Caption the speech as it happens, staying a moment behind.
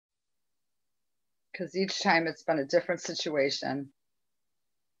because each time it's been a different situation.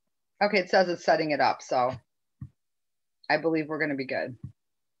 Okay, it says it's setting it up, so I believe we're going to be good.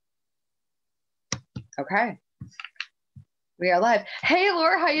 Okay. We are live. Hey,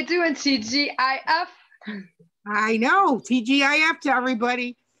 Laura, how you doing, TGIF? I know, TGIF to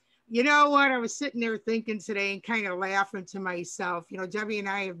everybody. You know what? I was sitting there thinking today and kind of laughing to myself. You know, Debbie and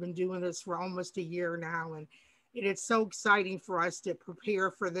I have been doing this for almost a year now, and it's so exciting for us to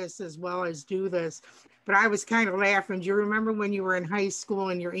prepare for this as well as do this. But I was kind of laughing. Do you remember when you were in high school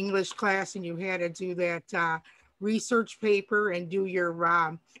in your English class and you had to do that research paper and do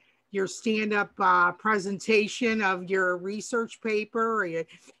your stand-up presentation of your research paper or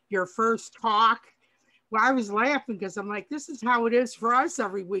your first talk? Well, I was laughing because I'm like, this is how it is for us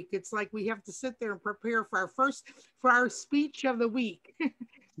every week. It's like we have to sit there and prepare for our speech of the week.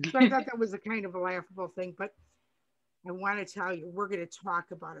 So I thought that was a kind of a laughable thing, but I want to tell you, we're going to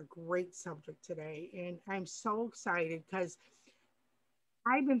talk about a great subject today. And I'm so excited because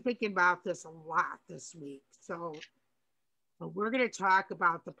I've been thinking about this a lot this week. So we're going to talk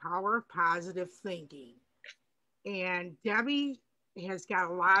about the power of positive thinking. And Debbie has got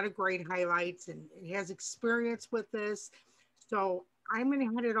a lot of great highlights and has experience with this. So I'm going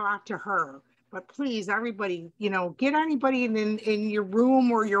to hand it off to her. But please, everybody, you know, get anybody in your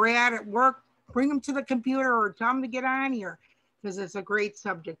room or you're at work, bring them to the computer or tell them to get on here because it's a great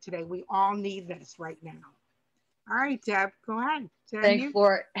subject today. We all need this right now. All right, Deb, go ahead. Thanks,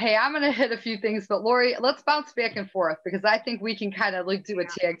 Laura. Hey, I'm going to hit a few things, but Lori, let's bounce back and forth because I think we can kind of like do a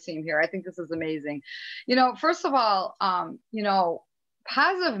tag team here. I think this is amazing. You know, first of all, you know,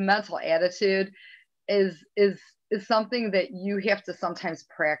 positive mental attitude is something that you have to sometimes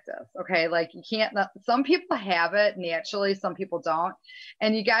practice. Okay. Like you can't, some people have it naturally, some people don't.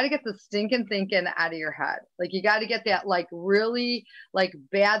 And you got to get the stinking thinking out of your head. Like you got to get that like really like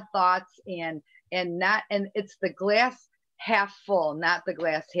bad thoughts and it's the glass half full, not the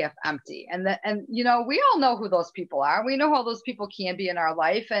glass half empty. And you know, we all know who those people are. We know how those people can be in our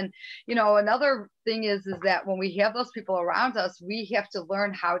life. And, you know, another thing is that when we have those people around us, we have to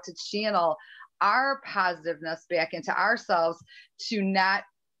learn how to channel our positiveness back into ourselves to not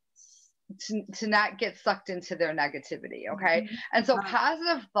get sucked into their negativity. Okay. Mm-hmm. And so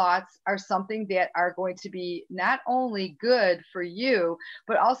positive thoughts are something that are going to be not only good for you,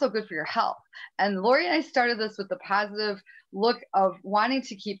 but also good for your health. And Lori and I started this with the positive look of wanting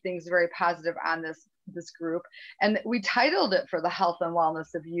to keep things very positive on this group. And we titled it For the Health and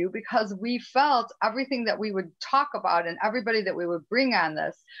Wellness of You because we felt everything that we would talk about and everybody that we would bring on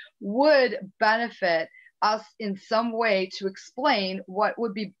this would benefit us in some way to explain what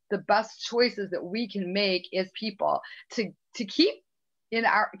would be the best choices that we can make as people to keep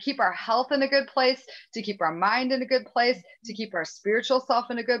our health in a good place, to keep our mind in a good place, to keep our spiritual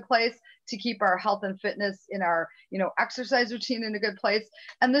self in a good place, to keep our health and fitness in our, you know, exercise routine in a good place.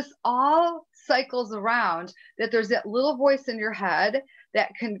 And this all cycles around that there's that little voice in your head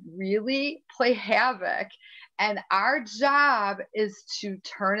that can really play havoc. And our job is to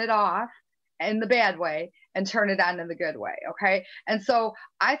turn it off in the bad way and turn it on in the good way. Okay. And so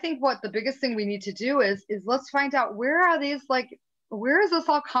I think what the biggest thing we need to do is let's find out where is this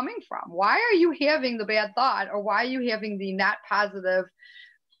all coming from? Why are you having the bad thought or why are you having the not positive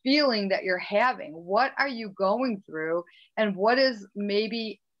feeling that you're having? What are you going through? And what is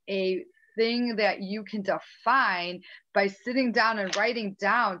maybe a thing that you can define by sitting down and writing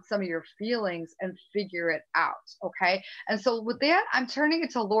down some of your feelings and figure it out. Okay. And so with that, I'm turning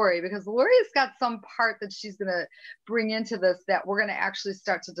it to Lori because Lori's got some part that she's going to bring into this that we're going to actually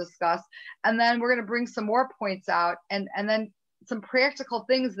start to discuss. And then we're going to bring some more points out and then some practical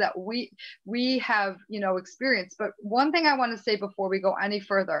things that we have, you know, experienced. But one thing I want to say before we go any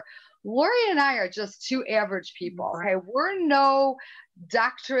further, Lori and I are just two average people. Okay. We're no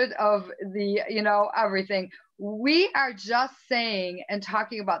doctorate of the, you know, everything. We are just saying and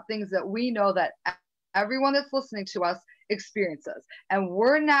talking about things that we know that everyone that's listening to us experiences. And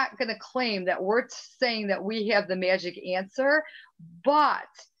we're not going to claim that we're saying that we have the magic answer, but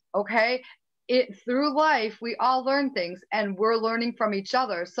okay, through life, we all learn things and we're learning from each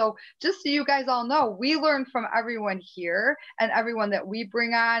other. So just so you guys all know, we learn from everyone here and everyone that we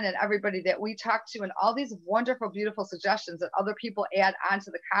bring on and everybody that we talk to and all these wonderful, beautiful suggestions that other people add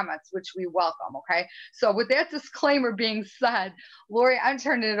onto the comments, which we welcome. Okay. So with that disclaimer being said, Lori, I'm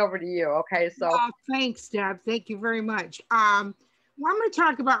turning it over to you. Okay. So thanks, Deb. Thank you very much. Well, I'm going to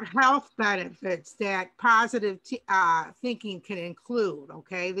talk about health benefits that positive thinking can include,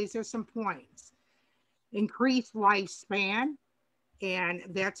 okay? These are some points. Increased lifespan, and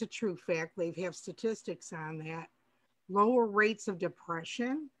that's a true fact. They have statistics on that. Lower rates of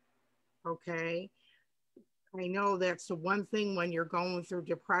depression, okay? I know that's the one thing when you're going through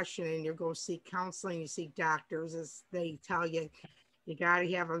depression and you go seek counseling, you seek doctors, is they tell you you got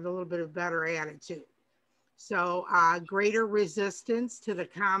to have a little bit of better attitude. So greater resistance to the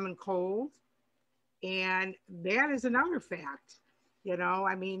common cold. And that is another fact. You know,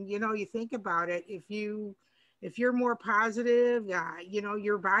 I mean, you know, you think about it, if you're more positive, you know,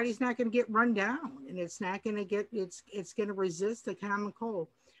 your body's not going to get run down, and it's not going to get, it's going to resist the common cold.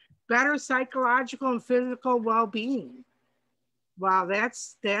 Better psychological and physical well-being. Wow,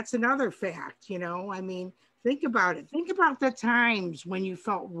 that's another fact, you know. I mean, think about it. Think about the times when you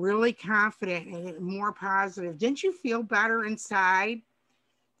felt really confident and more positive. Didn't you feel better inside?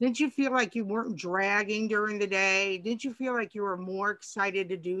 Didn't you feel like you weren't dragging during the day? Didn't you feel like you were more excited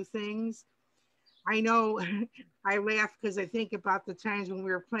to do things? I know I laugh because I think about the times when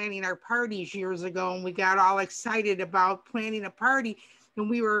we were planning our parties years ago and we got all excited about planning a party,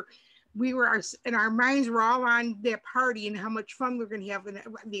 and and our minds were all on that party and how much fun we were going to have, and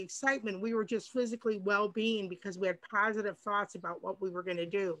the excitement. We were just physically well-being because we had positive thoughts about what we were going to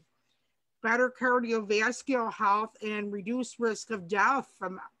do. Better cardiovascular health and reduced risk of death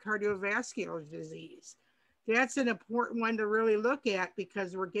from cardiovascular disease. That's an important one to really look at,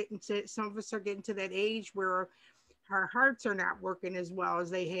 because some of us are getting to that age where our hearts are not working as well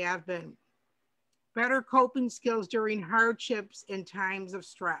as they have been. Better coping skills during hardships and times of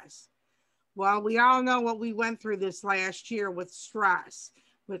stress. Well, we all know what we went through this last year with stress,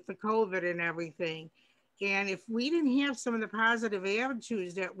 with the COVID and everything. And if we didn't have some of the positive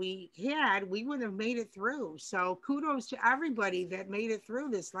attitudes that we had, we wouldn't have made it through. So kudos to everybody that made it through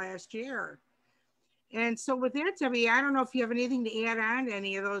this last year. And so with that, Debbie, I don't know if you have anything to add on to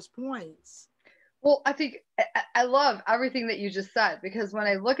any of those points. Well, I think I love everything that you just said, because when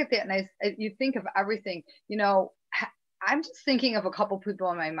I look at that and you think of everything, you know, I'm just thinking of a couple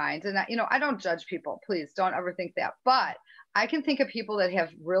people in my mind, and you know, I don't judge people. Please don't ever think that. But I can think of people that have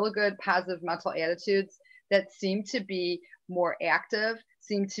really good positive mental attitudes that seem to be more active,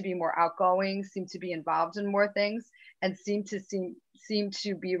 seem to be more outgoing, seem to be involved in more things, and seem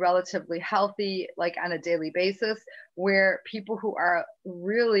to be relatively healthy, like on a daily basis, where people who are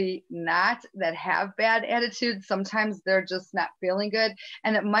really not, that have bad attitudes, sometimes they're just not feeling good.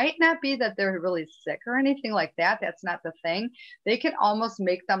 And it might not be that they're really sick or anything like that. That's not the thing. They can almost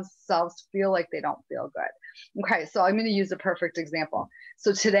make themselves feel like they don't feel good. Okay, so I'm going to use a perfect example.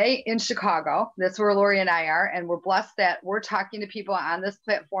 So today in Chicago, that's where Lori and I are, and we're blessed that we're talking to people on this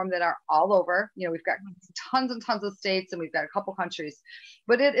platform that are all over. You know, we've got tons and tons of states, and we've got a couple countries,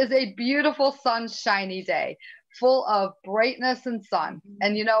 but it is a beautiful sunshiny day, full of brightness and sun.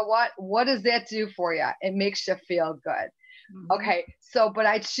 And you know what? What does that do for you? It makes you feel good. Okay, so, but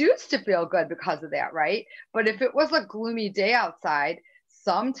I choose to feel good because of that, right? But if it was a gloomy day outside,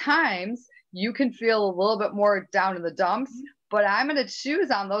 sometimes you can feel a little bit more down in the dumps, but I'm going to choose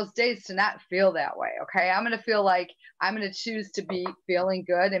on those days to not feel that way. Okay. I'm going to feel like I'm going to choose to be feeling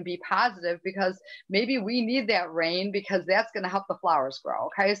good and be positive, because maybe we need that rain, because that's going to help the flowers grow.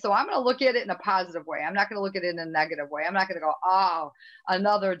 Okay. So I'm going to look at it in a positive way. I'm not going to look at it in a negative way. I'm not going to go, oh,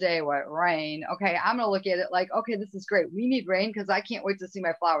 another day with rain. Okay. I'm going to look at it like, okay, this is great. We need rain because I can't wait to see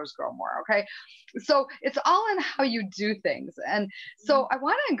my flowers grow more. Okay. So it's all in how you do things. And so I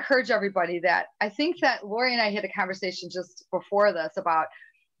want to encourage everybody that I think that Lori and I had a conversation just before this about,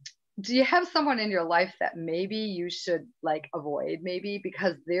 do you have someone in your life that maybe you should like avoid, maybe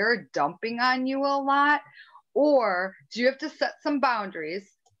because they're dumping on you a lot? Or do you have to set some boundaries?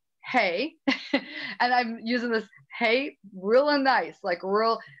 Hey, and I'm using this, hey, real and nice, like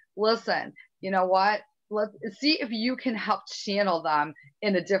real, listen, you know what? Let's see if you can help channel them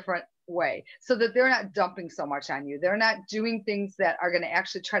in a different way, so that they're not dumping so much on you. They're not doing things that are going to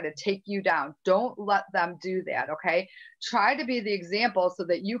actually try to take you down. Don't let them do that. Okay. Try to be the example so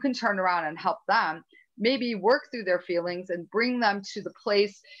that you can turn around and help them maybe work through their feelings and bring them to the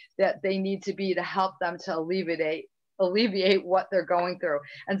place that they need to be to help them to alleviate what they're going through.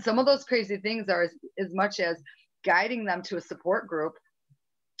 And some of those crazy things are as much as guiding them to a support group,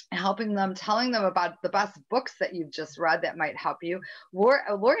 helping them, telling them about the best books that you've just read that might help you.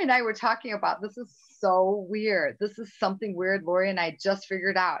 Lori and I were talking about, this is so weird. This is something weird Lori and I just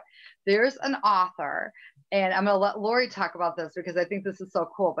figured out. There's an author, and I'm going to let Lori talk about this because I think this is so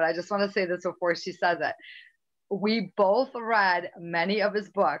cool, but I just want to say this before she says it. We both read many of his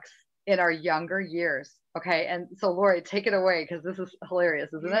books in our younger years. Okay. And so Lori, take it away, because this is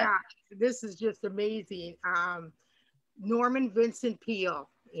hilarious, isn't it? Yeah, this is just amazing. Norman Vincent Peale.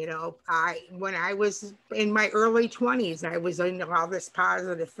 You know, when I was in my early 20s, I was into all this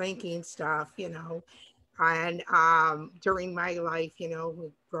positive thinking stuff, you know, and during my life, you know,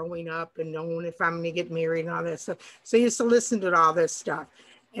 growing up and knowing if I'm going to get married and all that stuff. So I used to listen to all this stuff.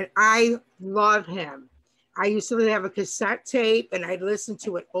 And I love him. I used to have a cassette tape and I'd listen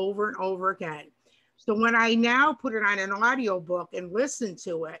to it over and over again. So when I now put it on an audio book and listen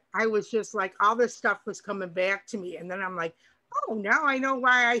to it, I was just like, all this stuff was coming back to me. And then I'm like, oh, now I know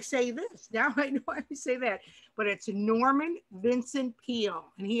why I say this. Now I know why I say that. But it's Norman Vincent Peale,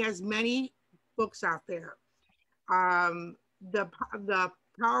 and he has many books out there. The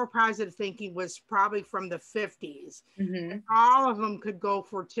Power of Positive Thinking was probably from the 50s. Mm-hmm. All of them could go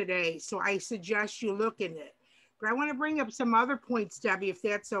for today. So I suggest you look in it. But I want to bring up some other points, Debbie, if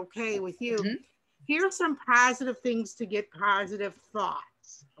that's okay with you. Mm-hmm. Here's some positive things to get positive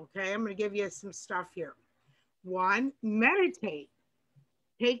thoughts. Okay, I'm going to give you some stuff here. 1, meditate.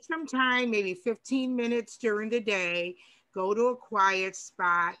 Take some time, maybe 15 minutes during the day, go to a quiet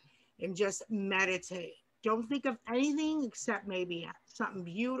spot and just meditate. Don't think of anything except maybe something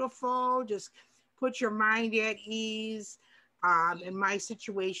beautiful. Just put your mind at ease. In my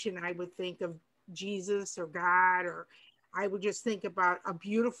situation, I would think of Jesus or God, or I would just think about a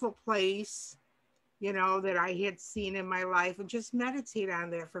beautiful place, you know, that I had seen in my life, and just meditate on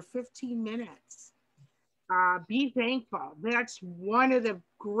that for 15 minutes. Be thankful. That's one of the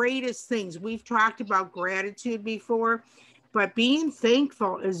greatest things. We've talked about gratitude before, but being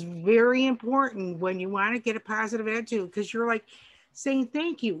thankful is very important when you want to get a positive attitude, because you're like saying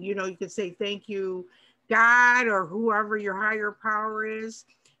thank you. You know, you could say thank you, God, or whoever your higher power is.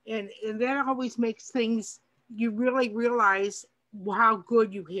 And that always makes things, you really realize how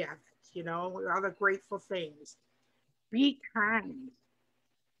good you have it, you know, all the grateful things. Be kind.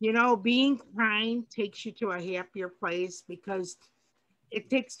 You know, being kind takes you to a happier place because it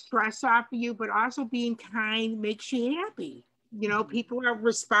takes stress off of you, but also being kind makes you happy. You know, people will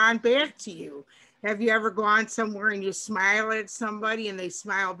respond back to you. Have you ever gone somewhere and you smile at somebody and they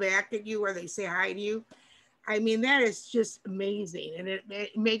smile back at you, or they say hi to you? I mean, that is just amazing. And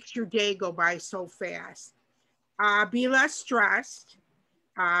it makes your day go by so fast. Be less stressed.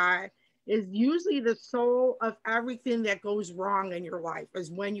 Is usually the soul of everything that goes wrong in your life is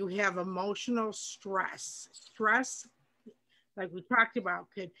when you have emotional stress. Stress, like we talked about,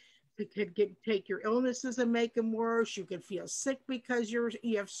 could take your illnesses and make them worse. You could feel sick because you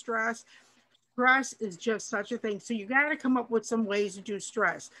have stress. Stress is just such a thing. So you got to come up with some ways to do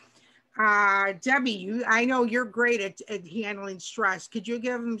stress. Debbie, I know you're great at handling stress. Could you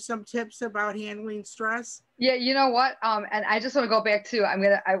give them some tips about handling stress? Yeah, you know what? And I just want to go back to,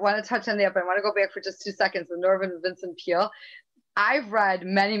 I want to touch on that, but I want to go back for just 2 seconds with Norman Vincent Peale. I've read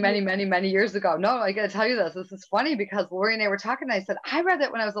many years ago. No, I got to tell you this. This is funny because Lori and I were talking, and I said, I read that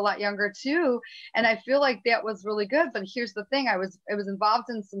when I was a lot younger too. And I feel like that was really good. But here's the thing. I was involved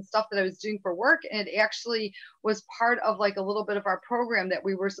in some stuff that I was doing for work. And it actually was part of like a little bit of our program that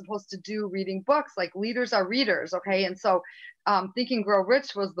we were supposed to do, reading books, like Leaders Are Readers. Okay. And so Think and Grow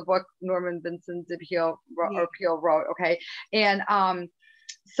Rich was the book Norman Vincent Peale wrote. Okay. And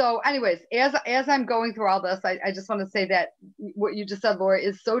so anyways, as I'm going through all this, I just want to say that what you just said, Laura,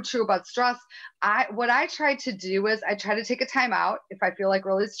 is so true about stress. What I try to do is I try to take a time out. If I feel like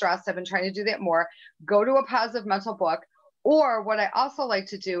really stressed, I've been trying to do that more, go to a positive mental book. Or what I also like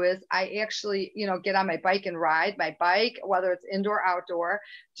to do is I actually, you know, get on my bike and ride my bike, whether it's indoor, outdoor,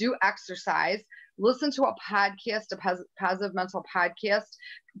 do exercise, listen to a podcast, a positive mental podcast,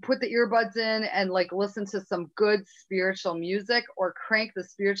 put the earbuds in and like listen to some good spiritual music, or crank the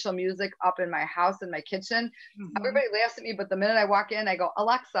spiritual music up in my house, in my kitchen. Mm-hmm. Everybody laughs at me, but the minute I walk in, I go,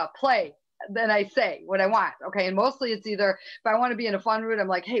 Alexa, play. Then I say what I want. Okay. And mostly it's either, if I want to be in a fun mood, I'm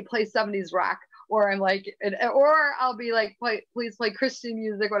like, hey, play 70s rock. Or I'm like, or I'll be like, please play Christian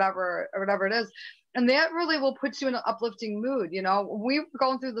music, whatever it is. And that really will put you in an uplifting mood. You know, when we were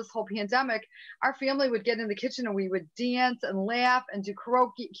going through this whole pandemic, our family would get in the kitchen and we would dance and laugh and do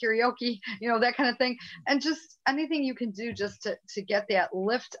karaoke, you know, that kind of thing. And just anything you can do just to get that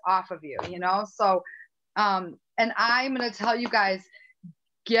lift off of you, you know? So, and I'm going to tell you guys,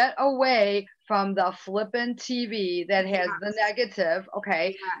 get away from the flippin' TV that has the negative.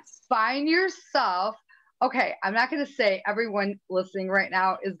 Okay. Yes. Find yourself. Okay. I'm not going to say everyone listening right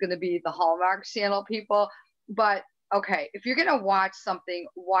now is going to be the Hallmark Channel people, but okay, if you're going to watch something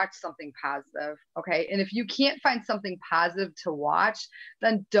positive. Okay. And if you can't find something positive to watch,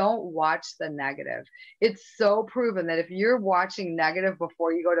 then don't watch the negative. It's so proven that if you're watching negative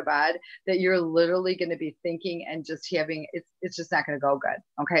before you go to bed, that you're literally going to be thinking and just having, it's just not going to go good.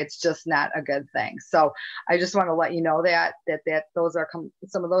 Okay. It's just not a good thing. So I just want to let you know that those are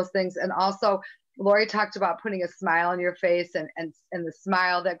some of those things. And also, Lori talked about putting a smile on your face and the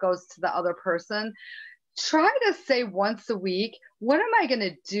smile that goes to the other person. try to say once a week, what am I going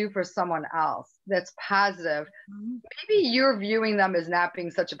to do for someone else that's positive? Maybe you're viewing them as not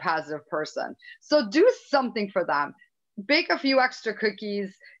being such a positive person. So do something for them. Bake a few extra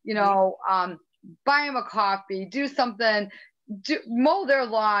cookies, you know, buy them a coffee, do something, mow their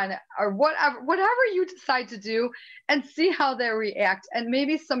lawn or whatever you decide to do, and see how they react. And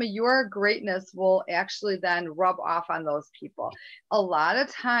maybe some of your greatness will actually then rub off on those people. A lot of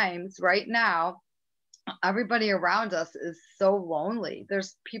times right now, everybody around us is so lonely.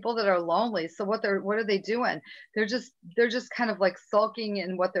 There's people that are lonely. So what are they doing? They're just kind of like sulking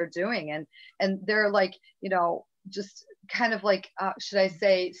in what they're doing, and they're like, you know, just kind of like should I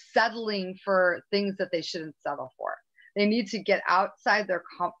say, settling for things that they shouldn't settle for. They need to get outside their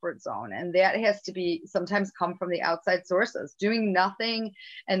comfort zone, and that has to be sometimes come from the outside sources. Doing nothing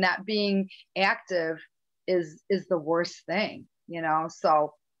and not being active is the worst thing, you know.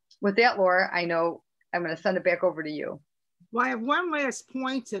 So with that, Laura, I know I'm going to send it back over to you. Well, I have one last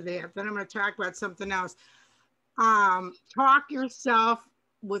point to that, then I'm going to talk about something else. Talk yourself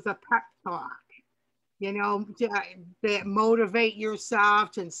with a pep talk, you know, that motivate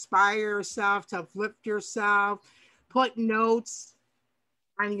yourself, to inspire yourself, to uplift yourself. Put notes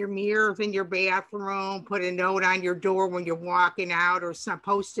on your mirrors in your bathroom, put a note on your door when you're walking out, or some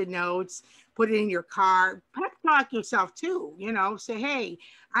Post-it notes, put it in your car. Pep talk yourself too, you know, say, hey,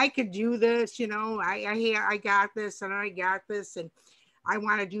 I could do this, you know, I got this, and I got this, and I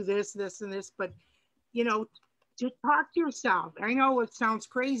want to do this, this, and this. But, you know, just talk to yourself. I know it sounds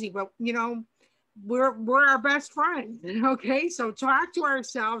crazy, but, you know, we're our best friend. Okay, so talk to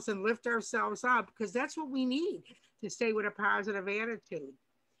ourselves and lift ourselves up, because that's what we need to stay with a positive attitude.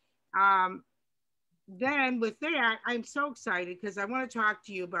 Then with that, I'm so excited because I want to talk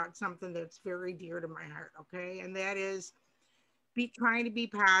to you about something that's very dear to my heart. Okay, and that is trying to be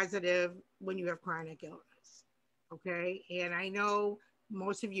positive when you have chronic illness. Okay, and I know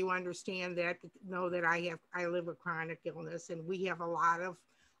most of you understand that, know that I live with chronic illness, and we have a lot of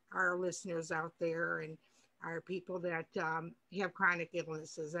our listeners out there and our people that have chronic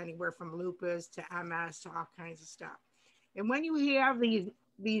illnesses, anywhere from lupus to MS to all kinds of stuff. And when you have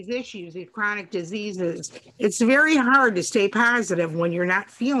these issues, these chronic diseases, it's very hard to stay positive when you're not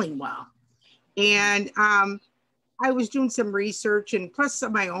feeling well. And I was doing some research and plus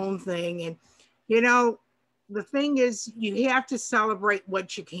my own thing. And, you know, the thing is, you have to celebrate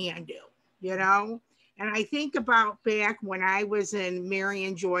what you can do, you know? And I think about back when I was in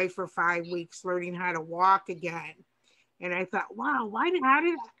Marion Joy for 5 weeks, learning how to walk again. And I thought, wow,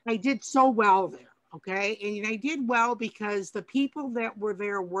 I did so well there. Okay. And I did well because the people that were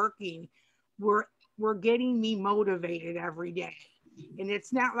there working were getting me motivated every day. And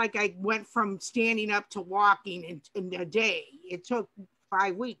it's not like I went from standing up to walking in a day. It took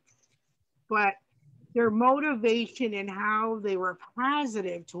 5 weeks. But their motivation and how they were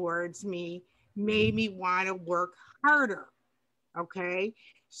positive towards me made me want to work harder. Okay.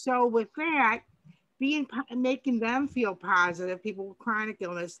 So with that, making them feel positive, people with chronic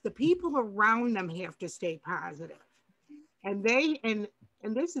illness, the people around them have to stay positive. And and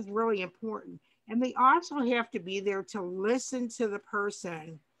this is really important. And they also have to be there to listen to the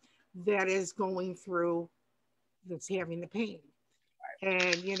person that is going through, that's having the pain.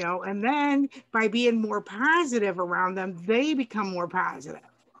 And, you know, and then by being more positive around them, they become more positive.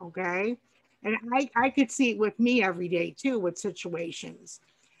 Okay. And I could see it with me every day too, with situations.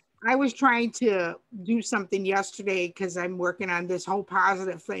 I was trying to do something yesterday because I'm working on this whole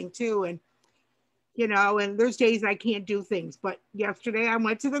positive thing too. And, you know, and there's days I can't do things, but yesterday I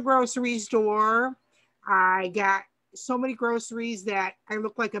went to the grocery store. I got so many groceries that I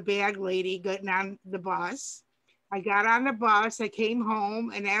looked like a bag lady getting on the bus. I got on the bus, I came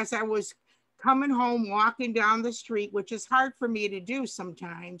home, and as I was coming home, walking down the street, which is hard for me to do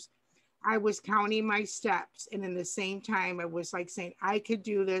sometimes, I was counting my steps. And in the same time, I was like saying, I could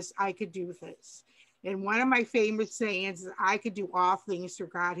do this, I could do this. And one of my famous sayings is, I could do all things through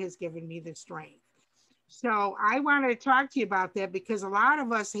God has given me the strength. So I wanted to talk to you about that because a lot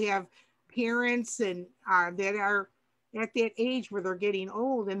of us have parents and that are at that age where they're getting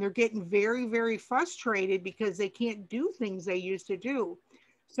old and they're getting very, very frustrated because they can't do things they used to do.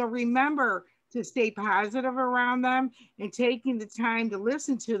 So remember to stay positive around them and taking the time to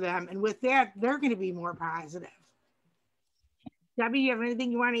listen to them. And with that, they're going to be more positive. Debbie, you have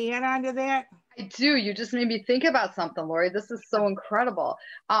anything you want to add on to that? I do. You just made me think about something, Lori. This is so incredible.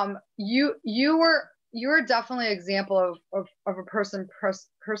 You were you're definitely an example of a person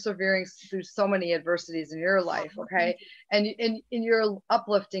persevering through so many adversities in your life. Okay. And you're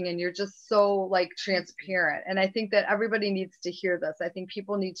uplifting, and you're just so like transparent. And I think that everybody needs to hear this. I think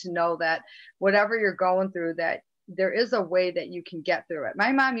people need to know that whatever you're going through, that there is a way that you can get through it.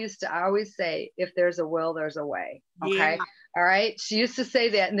 My mom used to always say, if there's a will, there's a way. Okay. Yeah. All right. She used to say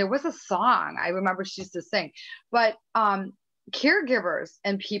that. And there was a song I remember she used to sing, but, caregivers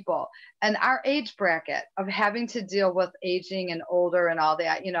and people and our age bracket of having to deal with aging and older and all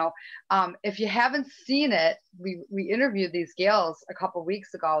that, if you haven't seen it, we interviewed these gals a couple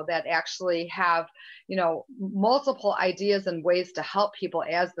weeks ago that actually have, multiple ideas and ways to help people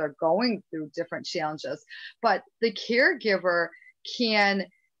as they're going through different challenges. But the caregiver can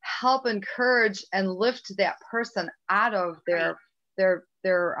help encourage and lift that person out of their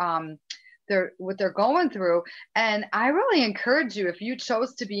what they're going through. And I really encourage you, if you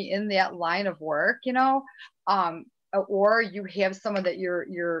chose to be in that line of work, or you have someone that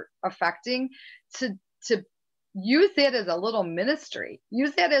you're affecting, to use that as a little ministry.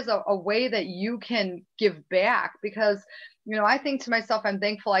 Use that as a way that you can give back, because I think to myself, I'm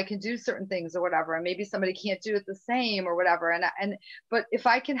thankful I can do certain things or whatever, and maybe somebody can't do it the same or whatever. But if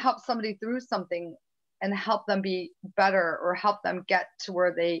I can help somebody through something and help them be better, or help them get to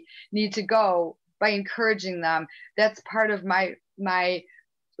where they need to go by encouraging them, that's part of my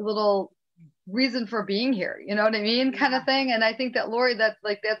little reason for being here. You know what I mean? Kind of thing. And I think that, Lori,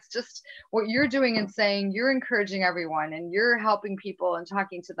 that's just what you're doing and saying. You're encouraging everyone, and you're helping people and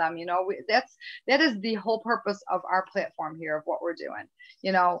talking to them. That is the whole purpose of our platform here, of what we're doing,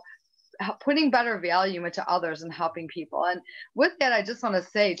 putting better value into others and helping people. And with that, I just want to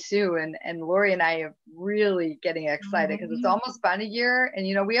say too, and Lori and I are really getting excited because it's almost been a year,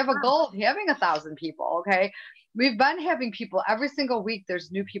 and we have a goal of having 1,000 people. Okay. We've been having people every single week.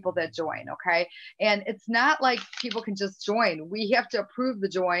 There's new people that join. Okay. And it's not like people can just join. We have to approve the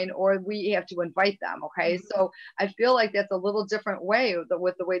join, or we have to invite them. Okay. So I feel like that's a little different way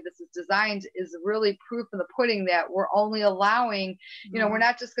with the way this is designed, is really proof in the pudding that we're only allowing, we're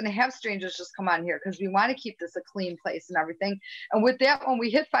not just going to have strangers just come on here, because we want to keep this a clean place and everything. And with that, when we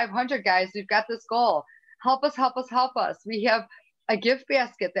hit 500 guys, we've got this goal. Help us, help us, help us. We have a gift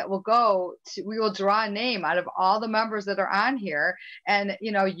basket that will we will draw a name out of all the members that are on here. And,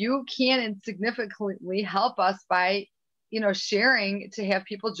 you can insignificantly help us by, sharing to have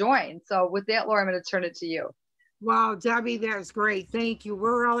people join. So with that, Laura, I'm going to turn it to you. Wow, Debbie, that's great. Thank you.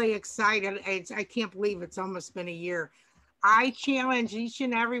 We're really excited. I can't believe it's almost been a year. I challenge each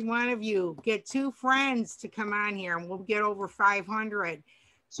and every one of you, get 2 friends to come on here, and we'll get over 500.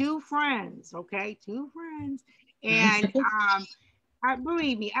 2 friends, okay? 2 friends. And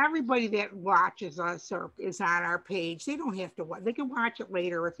believe me, everybody that watches us is on our page. They don't have to watch. They can watch it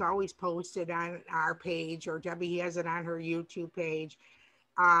later. It's always posted on our page, or Debbie has it on her YouTube page.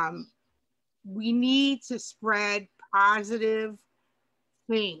 We need to spread positive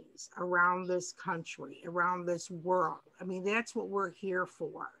things around this country, around this world. I mean, that's what we're here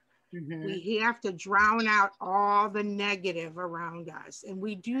for. We have to drown out all the negative around us. And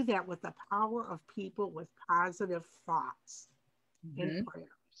we do that with the power of people with positive thoughts and prayers.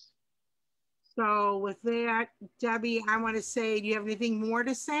 So with that, Debbie, I want to say, do you have anything more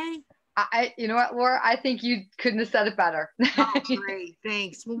to say? You know what, Laura? I think you couldn't have said it better. Oh, great.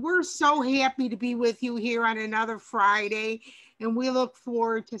 Thanks. Well, we're so happy to be with you here on another Friday, and we look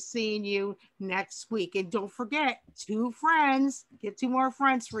forward to seeing you next week. And don't forget, 2 friends. Get 2 more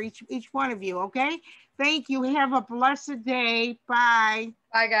friends for each one of you, okay? Thank you. Have a blessed day. Bye.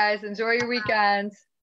 Bye, guys. Enjoy your weekend.